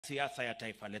siasa ya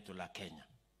taifa letu la Kenya.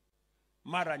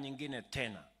 Mara nyingine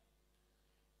tena,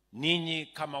 ninyi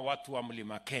kama watu wa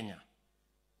Mlima Kenya,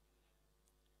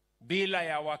 bila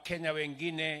ya Wakenya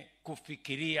wengine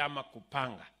kufikiria ama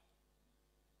kupanga,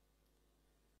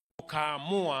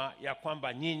 ukaamua ya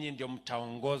kwamba nyinyi ndio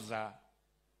mtaongoza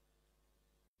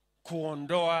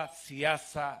kuondoa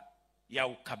siasa ya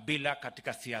ukabila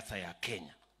katika siasa ya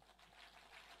Kenya.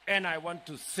 And I want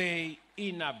to say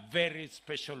in a very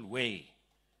special way,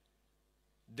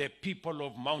 the people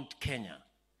of Mount Kenya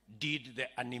did the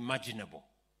unimaginable.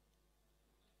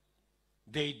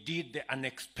 They did the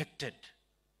unexpected.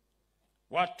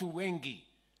 Watu wengi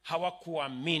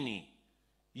hawakuamini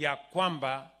ya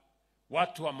kwamba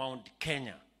watu wa Mount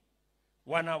Kenya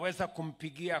wanaweza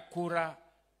kumpigia kura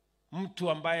mtu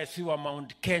ambaye si wa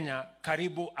Mount Kenya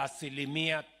karibu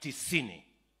 90%.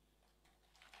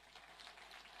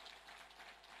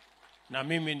 Na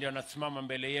mimi ndio nasimama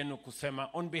mbele yenu kusema,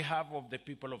 on behalf of the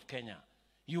people of Kenya,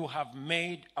 you have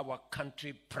made our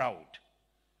country proud.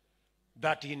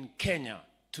 That in Kenya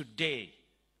today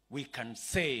we can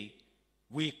say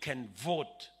we can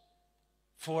vote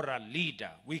for a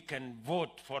leader, we can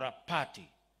vote for a party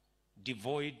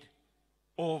devoid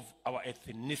of our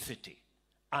ethnicity,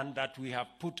 and that we have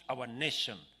put our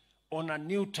nation on a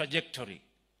new trajectory,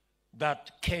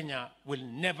 that Kenya will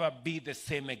never be the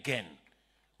same again.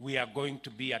 We are going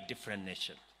to be a different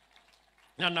nation.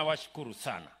 Na nawashukuru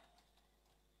sana.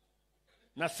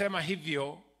 Nasema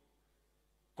hivyo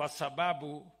kwa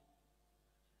sababu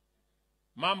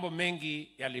mambo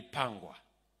mengi yalipangwa.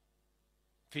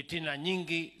 Fitina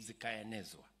nyingi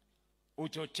zikaenezwa.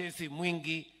 Uchochezi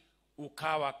mwingi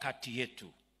ukawa kati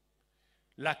yetu.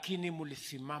 Lakini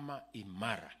mulisimama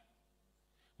imara.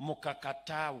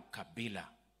 Mukakataa ukabila.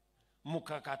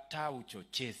 Mukakataa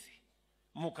uchochezi.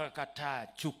 Mukakataa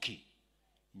chuki.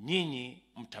 Nyinyi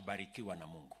mtabarikiwa na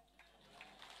Mungu.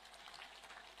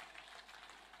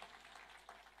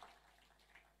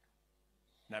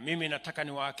 Na mimi nataka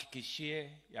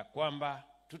niwahakikishie ya kwamba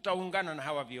tutaungana na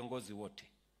hawa viongozi wote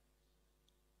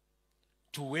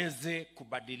tuweze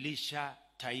kubadilisha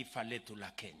taifa letu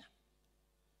la Kenya,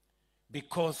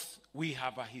 because we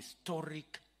have a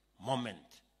historic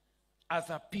moment as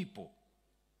a people.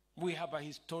 We have a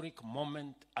historic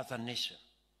moment as a nation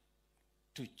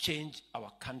to change our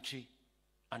country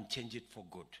and change it for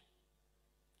good.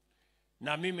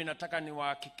 Na mimi nataka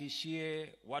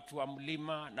niwahakikishie watu wa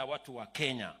Mlima na watu wa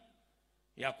Kenya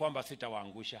ya kwamba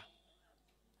sitawaangusha.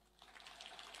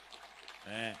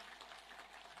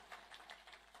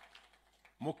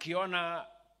 Mkiona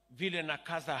vile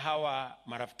nakaza hawa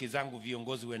marafiki zangu,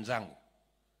 viongozi wenzangu,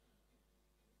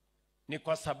 ni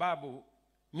kwa sababu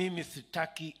mimi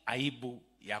sitaki aibu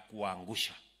ya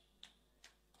kuangusha.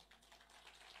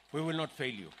 We will not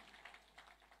fail you.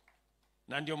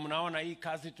 Na ndio mnaona hii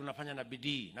kazi tunafanya na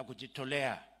bidii na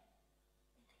kujitolea.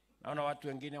 Naona watu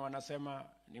wengine wanasema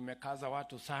nimekaza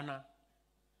watu sana.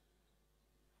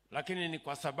 Lakini ni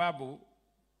kwa sababu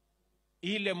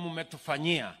ile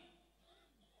mmetufanyia,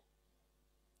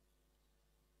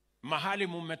 mahali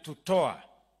mmetutoa,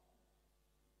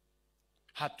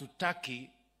 hatutaki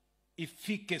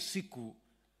ifike siku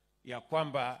ya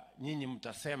kwamba nyinyi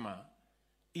mtasema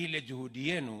ile juhudi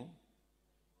yenu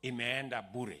imeenda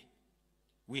bure.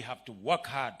 We have to work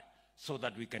hard so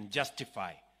that we can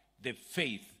justify the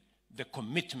faith, the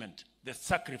commitment, the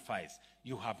sacrifice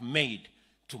you have made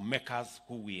to make us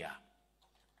who we are.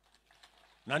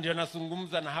 Na ndio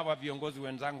nazungumza na hawa viongozi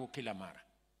wenzangu kila mara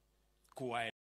kuwa